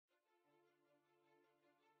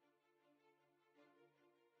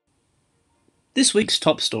This week's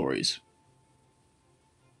top stories.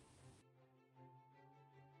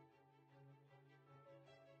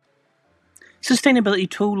 Sustainability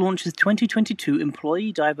tool launches 2022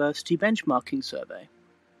 Employee Diversity Benchmarking Survey.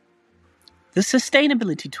 The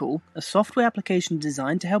Sustainability tool, a software application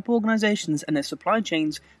designed to help organizations and their supply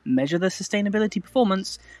chains measure their sustainability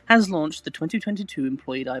performance, has launched the 2022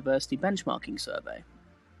 Employee Diversity Benchmarking Survey.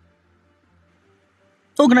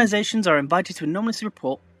 Organizations are invited to anonymously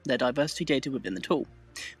report their diversity data within the tool,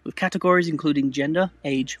 with categories including gender,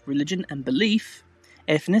 age, religion and belief,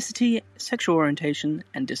 ethnicity, sexual orientation,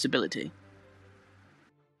 and disability.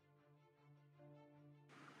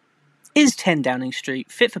 Is 10 Downing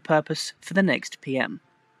Street fit for purpose for the next PM?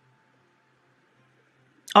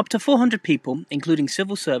 Up to 400 people, including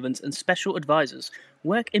civil servants and special advisors,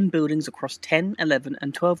 work in buildings across 10, 11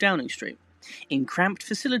 and 12 Downing Street, in cramped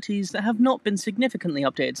facilities that have not been significantly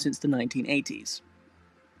updated since the 1980s.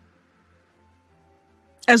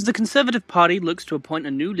 As the Conservative Party looks to appoint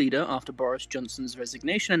a new leader after Boris Johnson's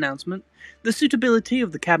resignation announcement, the suitability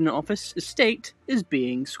of the Cabinet Office estate is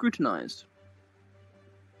being scrutinised.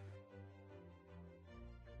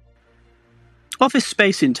 Office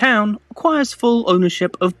Space in Town acquires full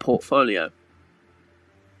ownership of portfolio.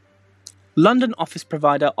 London office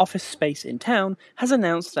provider Office Space in Town has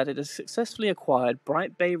announced that it has successfully acquired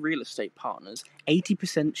Bright Bay Real Estate Partners'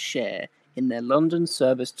 80% share in their London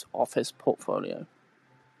serviced office portfolio.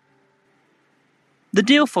 The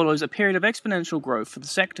deal follows a period of exponential growth for the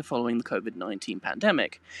sector following the COVID-19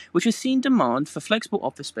 pandemic, which has seen demand for flexible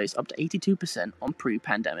office space up to 82% on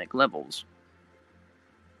pre-pandemic levels.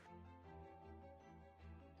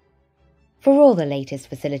 For all the latest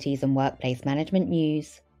facilities and workplace management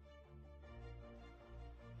news,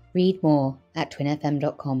 read more at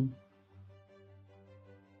TWinFM.com.